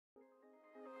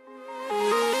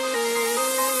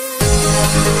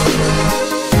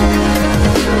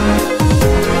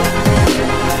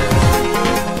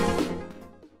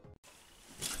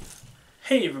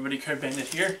everybody, Card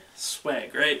Bandit here.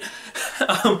 Swag, right?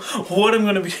 What I'm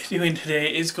going to be doing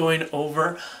today is going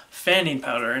over fanning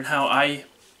powder and how I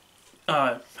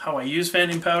use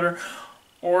fanning powder,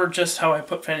 or just how I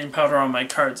put fanning powder on my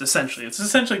cards. Essentially, it's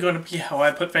essentially going to be how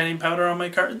I put fanning powder on my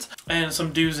cards, and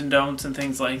some do's and don'ts and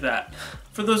things like that.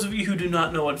 For those of you who do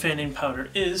not know what fanning powder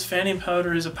is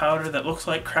a powder that looks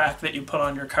like crack that you put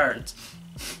on your cards.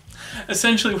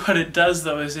 Essentially what it does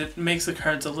though is it makes the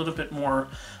cards a little bit more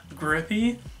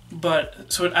grippy,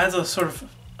 so it adds a sort of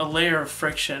a layer of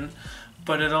friction,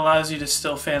 but it allows you to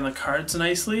still fan the cards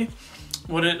nicely.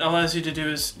 What it allows you to do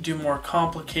is do more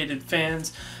complicated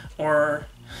fans, or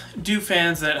do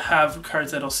fans that have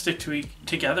cards that'll stick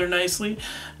together nicely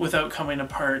without coming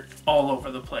apart all over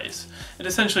the place. It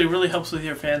essentially really helps with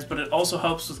your fans, but it also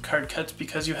helps with card cuts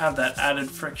because you have that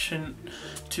added friction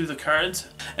to the cards,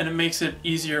 and it makes it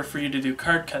easier for you to do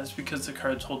card cuts because the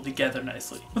cards hold together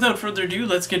nicely. Without further ado,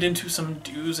 let's get into some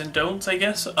do's and don'ts, I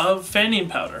guess, of fanning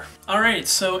powder. Alright,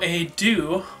 so a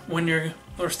do,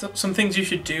 some things you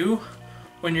should do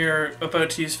when you're about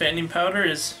to use fanning powder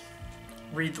is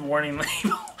read the warning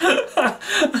label.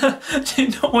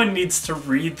 No one needs to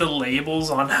read the labels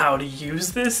on how to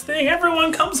use this thing.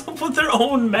 Everyone comes up with their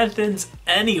own methods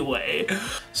anyway.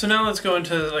 So now let's go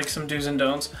into like some do's and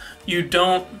don'ts. You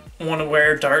don't want to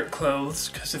wear dark clothes,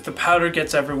 because if the powder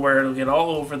gets everywhere, it'll get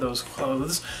all over those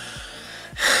clothes.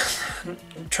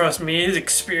 Trust me,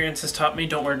 experience has taught me,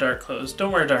 don't wear dark clothes.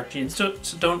 Don't wear dark jeans. So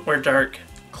don't wear dark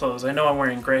clothes. I know I'm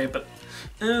wearing gray, but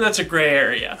that's a gray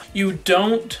area. You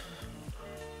don't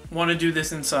want to do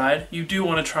this inside. You do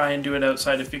want to try and do it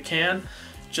outside if you can,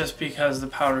 just because the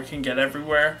powder can get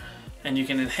everywhere and you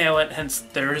can inhale it, hence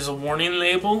there is a warning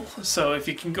label. So if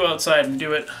you can go outside and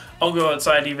do it, I'll go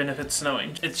outside even if it's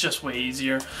snowing. It's just way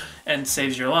easier and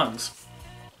saves your lungs.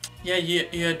 Yeah,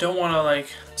 you don't want to like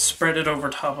spread it over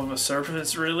top of a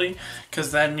surface really,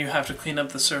 because then you have to clean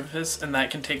up the surface and that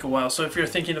can take a while. So if you're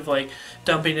thinking of like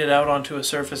dumping it out onto a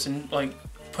surface and like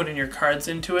putting your cards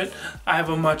into it, I have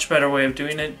a much better way of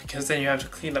doing it, because then you have to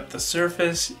clean up the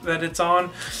surface that it's on,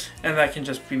 and that can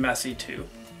just be messy too.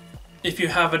 If you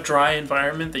have a dry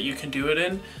environment that you can do it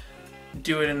in,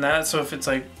 do it in that. So if it's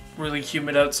like really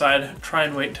humid outside, try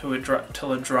and wait till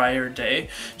a drier day,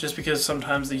 just because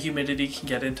sometimes the humidity can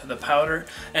get into the powder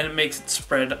and it makes it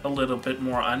spread a little bit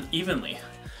more unevenly.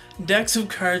 Decks of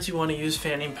cards you want to use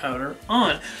fanning powder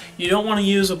on. You don't want to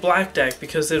use a black deck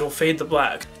because it'll fade the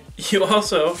black. You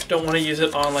also don't want to use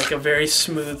it on like a very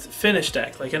smooth finish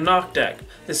deck, like a knock deck.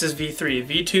 This is V3.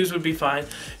 V2s would be fine.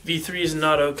 V3 is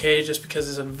not okay just because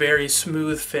it's a very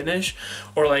smooth finish,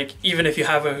 or like even if you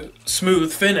have a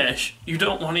smooth finish, you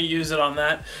don't want to use it on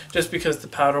that just because the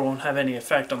powder won't have any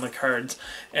effect on the cards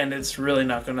and it's really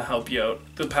not going to help you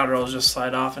out. The powder will just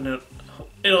slide off and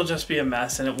it'll just be a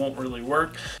mess and it won't really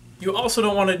work. You also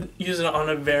don't want to use it on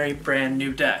a very brand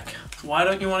new deck. Why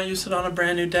don't you want to use it on a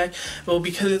brand new deck? Well,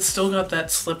 because it's still got that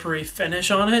slippery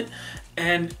finish on it,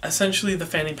 and essentially the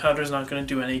fanning powder is not going to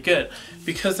do any good.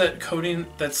 Because that coating,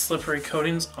 that slippery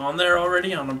coating's on there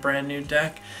already on a brand new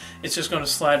deck, it's just going to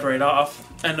slide right off,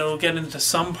 and it'll get into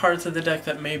some parts of the deck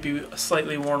that may be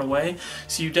slightly worn away.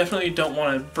 So you definitely don't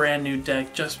want a brand new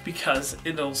deck just because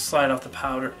it'll slide off the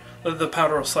powder. The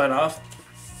powder will slide off,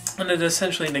 and it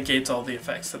essentially negates all the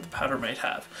effects that the powder might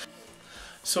have.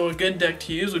 So a good deck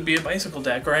to use would be a bicycle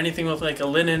deck, or anything with like a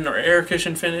linen or air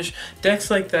cushion finish. Decks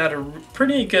like that are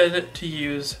pretty good to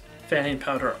use fanning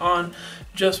powder on,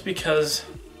 just because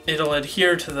it'll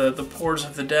adhere to the pores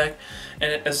of the deck,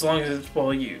 and as long as it's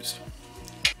well used.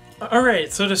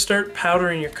 Alright, so to start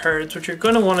powdering your cards, what you're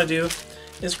going to want to do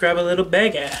is grab a little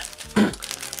baggie.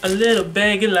 A little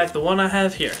baggie like the one I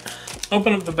have here.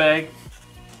 Open up the bag,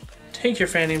 take your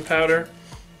fanning powder,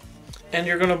 and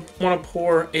you're going to want to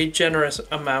pour a generous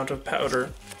amount of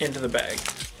powder into the bag.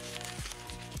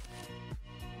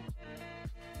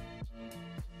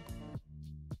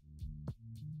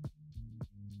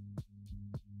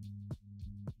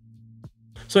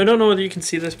 So I don't know whether you can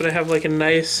see this, but I have like a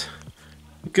nice,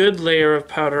 good layer of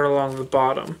powder along the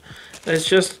bottom. And it's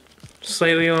just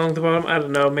slightly along the bottom, I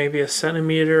don't know, maybe a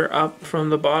centimeter up from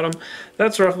the bottom.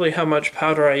 That's roughly how much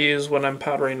powder I use when I'm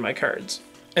powdering my cards.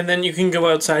 And then you can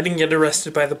go outside and get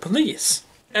arrested by the police.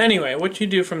 Anyway, what you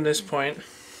do from this point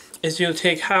is you'll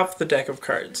take half the deck of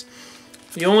cards.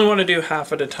 You only want to do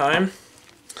half at a time.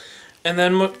 And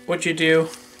then what you do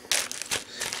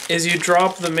is you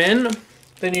drop them in,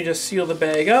 then you just seal the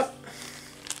bag up.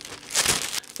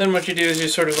 Then what you do is you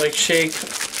sort of like shake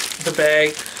the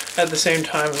bag at the same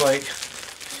time, like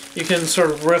you can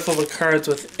sort of riffle the cards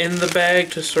within the bag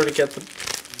to sort of get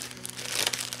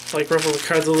like ruffle the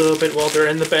cards a little bit while they're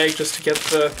in the bag, just to get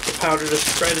the powder to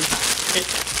spread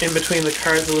in between the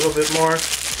cards a little bit more.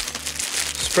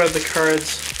 Spread the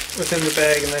cards within the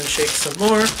bag and then shake some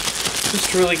more,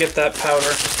 just to really get that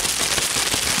powder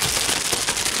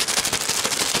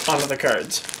onto the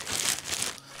cards.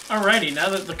 Alrighty, now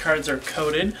that the cards are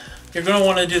coated, you're going to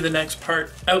want to do the next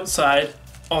part outside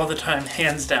all the time,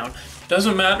 hands down.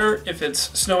 Doesn't matter if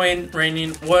it's snowing,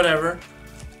 raining, whatever.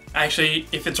 Actually,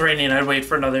 if it's raining, I'd wait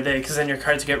for another day because then your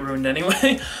cards get ruined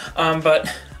anyway.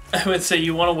 But I would say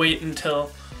you want to wait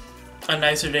until a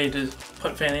nicer day to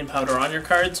put fanning powder on your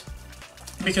cards,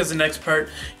 because the next part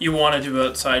you want to do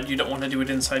outside. You don't want to do it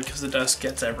inside because the dust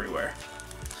gets everywhere.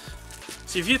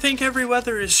 So if you think every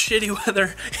weather is shitty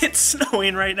weather, it's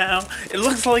snowing right now. It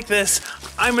looks like this.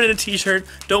 I'm in a t-shirt.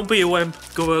 Don't be a wimp.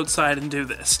 Go outside and do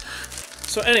this.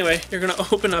 So anyway, you're going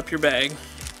to open up your bag.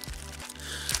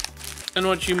 And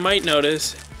what you might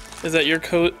notice is that your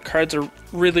cards are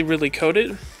really, really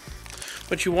coated.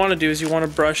 What you want to do is you want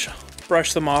to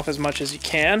brush them off as much as you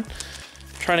can,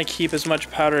 trying to keep as much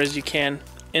powder as you can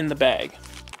in the bag.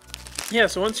 Yeah,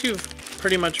 so once you've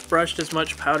pretty much brushed as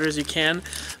much powder as you can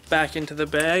back into the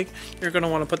bag, you're going to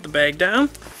want to put the bag down.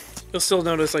 You'll still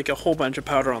notice like a whole bunch of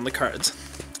powder on the cards.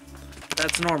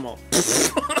 That's normal.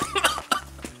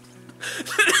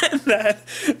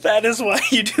 that is why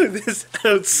you do this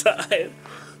outside.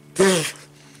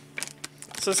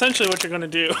 So essentially what you're going to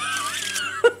do,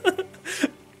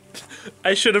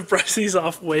 I should have brushed these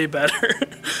off way better.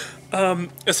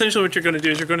 Essentially what you're going to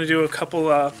do is you're going to do a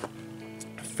couple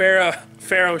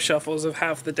Pharaoh shuffles of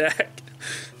half the deck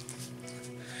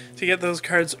to get those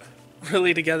cards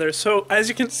really together. So as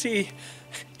you can see,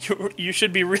 you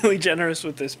should be really generous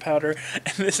with this powder,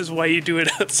 and this is why you do it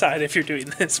outside if you're doing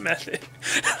this method.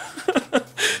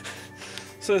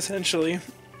 So essentially,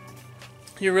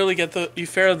 you really get you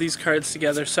Pharaoh these cards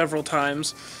together several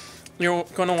times. You're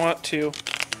going to want to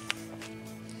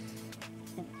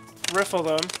riffle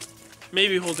them,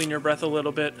 maybe holding your breath a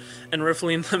little bit, and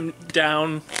riffling them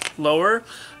down lower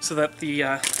so that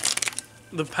the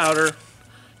powder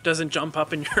doesn't jump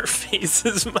up in your face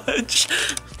as much.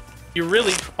 You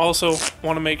really also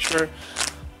want to make sure,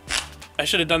 I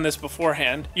should have done this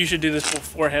beforehand, you should do this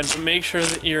beforehand, but make sure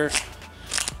that you're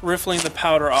riffling the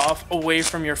powder off away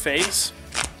from your face,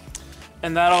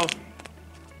 and that'll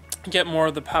get more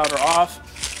of the powder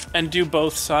off. And do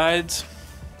both sides,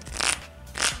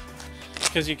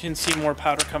 because you can see more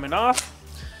powder coming off,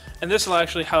 and this will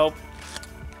actually help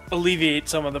alleviate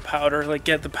some of the powder, like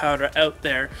get the powder out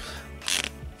there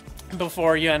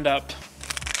before you end up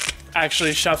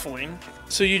actually shuffling.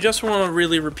 So you just want to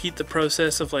really repeat the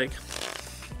process of like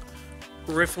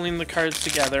riffling the cards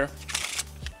together,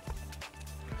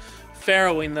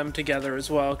 Pharaohing them together as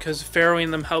well, because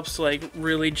Pharaohing them helps to like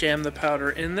really jam the powder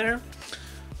in there.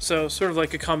 So sort of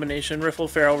like a combination, riffle,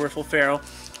 Pharaoh.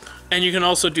 And you can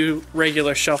also do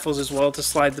regular shuffles as well to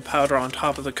slide the powder on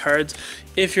top of the cards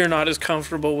if you're not as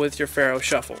comfortable with your Pharaoh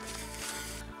shuffle.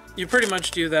 You pretty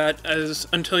much do that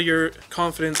until you're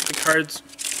confident the cards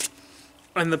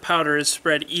and the powder is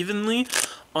spread evenly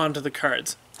onto the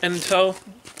cards, and until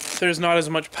there's not as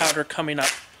much powder coming up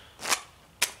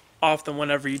off them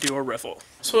whenever you do a riffle.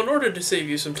 So in order to save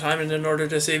you some time, and in order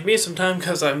to save me some time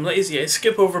because I'm lazy, I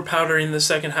skip over powdering the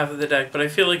second half of the deck, but I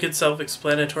feel like it's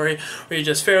self-explanatory, where you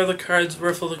just Pharaoh the cards,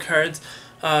 riffle the cards,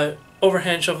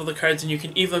 overhand shuffle the cards, and you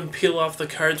can even peel off the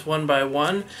cards one by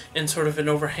one in sort of an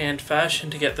overhand fashion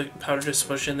to get the powder to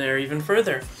smush in there even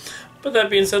further. But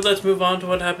that being said, let's move on to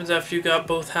what happens after you got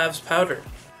both halves powdered.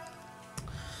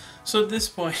 So at this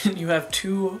point, you have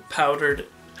two powdered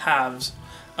halves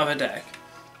of a deck.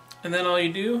 And then all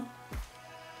you do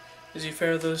is you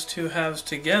Pharaoh those two halves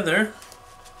together,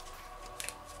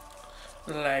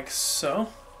 like so.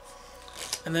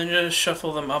 And then just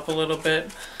shuffle them up a little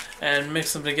bit and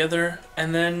mix them together.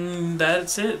 And then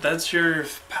that's it. That's your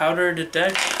powdered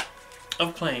deck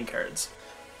of playing cards.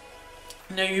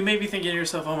 Now you may be thinking to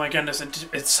yourself, oh my goodness,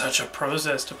 it's such a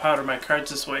process to powder my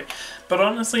cards this way. But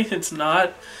honestly, it's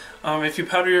not. If you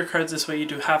powder your cards this way, you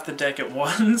do half the deck at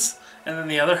once, and then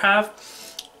the other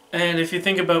half. And if you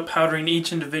think about powdering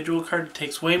each individual card, it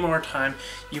takes way more time.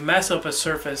 You mess up a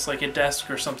surface like a desk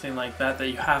or something like that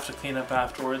you have to clean up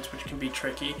afterwards, which can be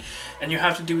tricky. And you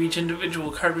have to do each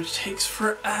individual card, which takes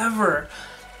forever.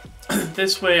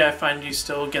 This way I find you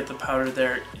still get the powder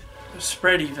there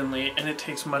spread evenly, and it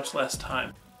takes much less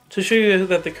time. To show you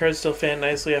that the cards still fan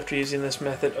nicely after using this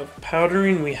method of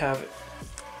powdering, we have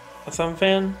a thumb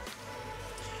fan,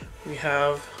 we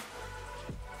have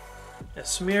a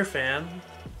smear fan,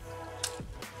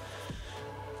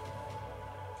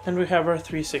 and we have our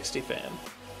 360 fan.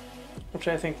 which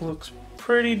I think looks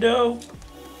pretty dope.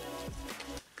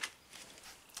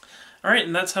 Alright,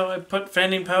 and that's how I put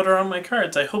fanning powder on my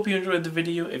cards. I hope you enjoyed the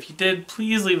video. If you did,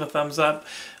 please leave a thumbs up.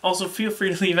 Also, feel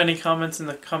free to leave any comments in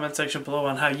the comment section below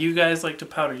on how you guys like to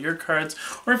powder your cards,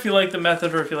 or if you like the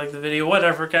method, or if you like the video,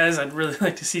 whatever, guys. I'd really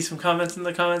like to see some comments in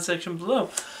the comment section below.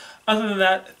 Other than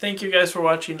that, thank you guys for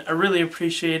watching. I really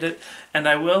appreciate it, and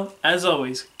I will, as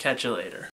always, catch you later.